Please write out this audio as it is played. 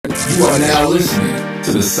You are now listening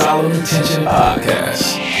to the Solid Intention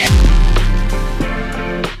Podcast.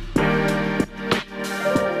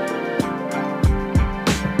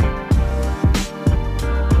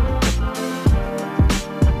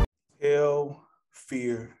 Hell,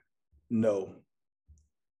 fear, no.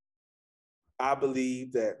 I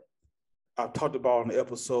believe that I've talked about in the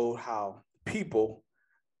episode how people's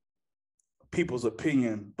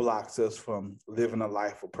opinion blocks us from living a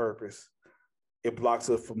life of purpose. It blocks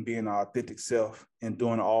us from being our authentic self and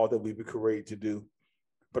doing all that we were created to do.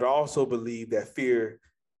 But I also believe that fear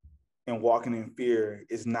and walking in fear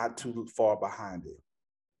is not too far behind it.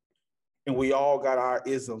 And we all got our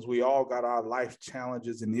isms. We all got our life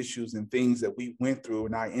challenges and issues and things that we went through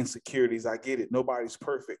and our insecurities. I get it. Nobody's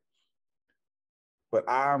perfect. But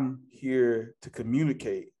I'm here to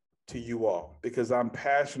communicate to you all because I'm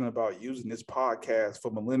passionate about using this podcast for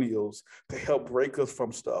millennials to help break us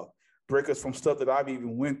from stuff that I've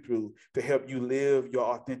even went through, to help you live your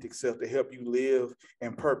authentic self, to help you live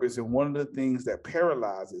in purpose. And one of the things that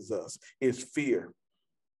paralyzes us is fear.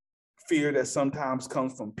 Fear that sometimes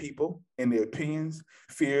comes from people and their opinions,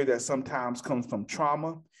 fear that sometimes comes from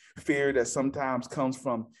trauma, fear that sometimes comes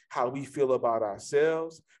from how we feel about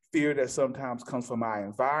ourselves, fear that sometimes comes from our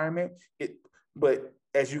environment. But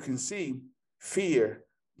as you can see, fear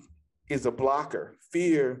is a blocker.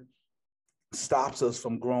 Fear stops us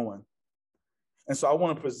from growing. And so I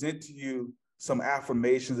want to present to you some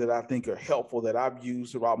affirmations that I think are helpful, that I've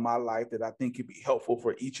used throughout my life, that I think could be helpful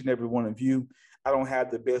for each and every one of you. I don't have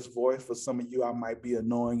the best voice. For some of you, I might be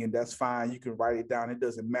annoying, and that's fine. You can write it down. It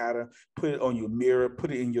doesn't matter. Put it on your mirror, put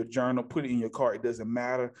it in your journal, put it in your car. It doesn't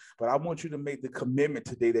matter. But I want you to make the commitment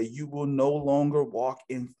today that you will no longer walk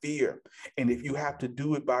in fear. And if you have to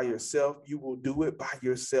do it by yourself, you will do it by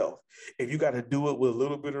yourself. If you got to do it with a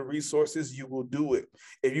little bit of resources, you will do it.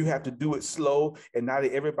 If you have to do it slow and not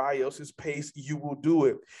at everybody else's pace, you will do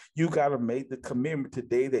it. You got to make the commitment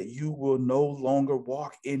today that you will no longer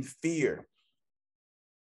walk in fear.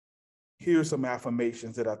 Here are some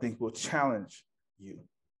affirmations that I think will challenge you.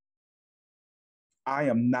 I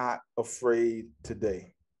am not afraid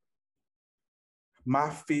today.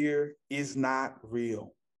 My fear is not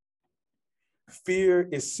real. Fear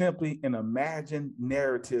is simply an imagined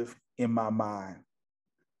narrative in my mind.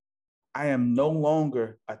 I am no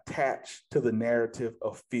longer attached to the narrative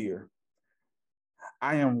of fear.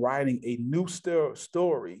 I am writing a new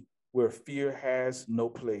story where fear has no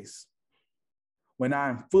place. When I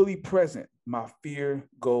am fully present, my fear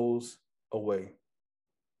goes away.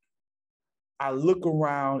 I look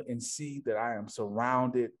around and see that I am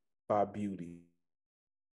surrounded by beauty.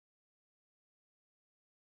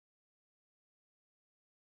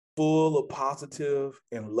 Full of positive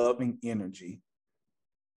and loving energy.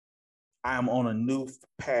 I am on a new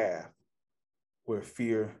path where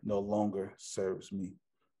fear no longer serves me.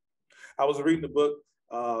 I was reading the book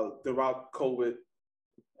throughout COVID,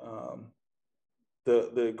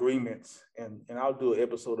 the agreements, and I'll do an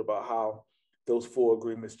episode about how those 4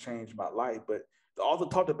 agreements changed my life. But the author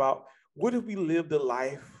talked about, what if we lived a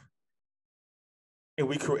life and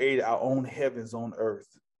we created our own heavens on earth?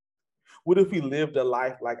 What if we lived a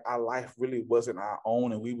life like our life really wasn't our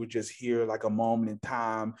own and we were just here like a moment in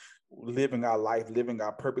time, living our life, living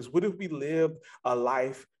our purpose? What if we lived a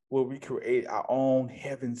life where we create our own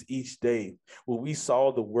heavens each day, where we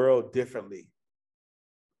saw the world differently?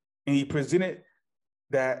 And he presented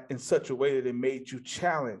that in such a way that it made you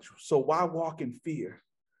challenge. So why walk in fear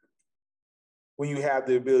when you have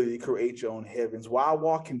the ability to create your own heavens? Why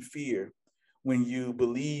walk in fear when you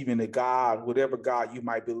believe in a God, whatever God you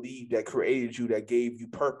might believe, that created you, that gave you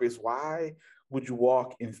purpose? Why would you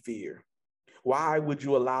walk in fear? Why would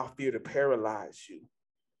you allow fear to paralyze you?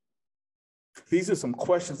 These are some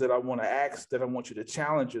questions that I want to ask, that I want you to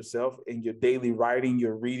challenge yourself in your daily writing,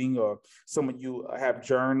 your reading, or some of you have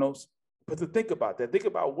journals. But to think about that, think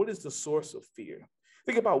about, what is the source of fear?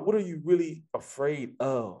 Think about, what are you really afraid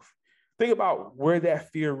of? Think about where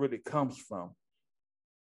that fear really comes from.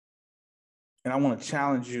 And I want to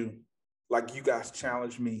challenge you, like you guys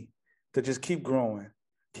challenge me, to just keep growing,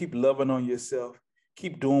 keep loving on yourself,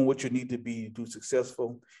 keep doing what you need to be to be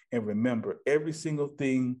successful. And remember, every single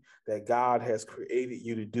thing that God has created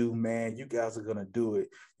you to do, man, you guys are going to do it.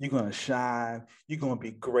 You're going to shine. You're going to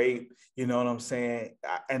be great. You know what I'm saying?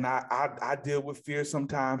 I deal with fear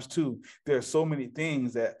sometimes too. There are so many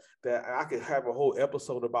things that I could have a whole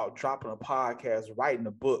episode about: dropping a podcast, writing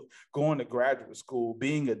a book, going to graduate school,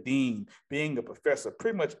 being a dean, being a professor.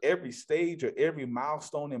 Pretty much every stage or every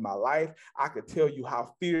milestone in my life, I could tell you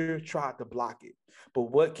how fear tried to block it. But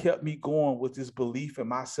what kept me going was this belief in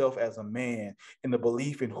myself as a man, and the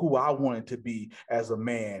belief in who I wanted to be as a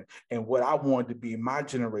man and what I wanted to be in my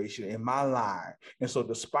generation, in my line. And so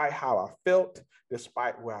despite how I felt,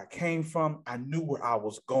 despite where I came from, I knew where I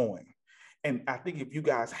was going. And I think if you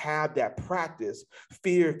guys have that practice,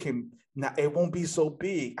 fear can not, it won't be so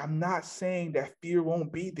big. I'm not saying that fear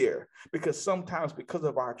won't be there, because sometimes because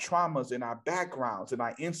of our traumas and our backgrounds and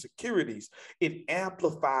our insecurities, it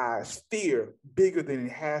amplifies fear bigger than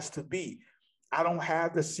it has to be. I don't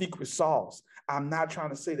have the secret sauce. I'm not trying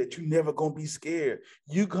to say that you're never going to be scared.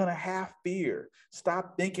 You're going to have fear.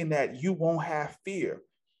 Stop thinking that you won't have fear.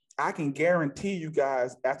 I can guarantee you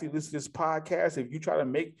guys, after you listen to this podcast, if you try to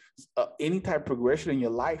make any type of progression in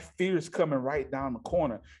your life, fear is coming right down the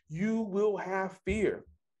corner. You will have fear.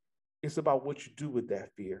 It's about what you do with that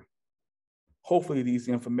fear. Hopefully these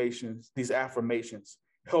affirmations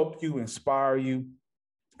help you, inspire you,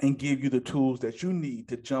 and give you the tools that you need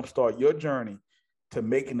to jumpstart your journey to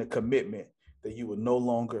making the commitment that you will no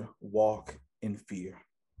longer walk in fear.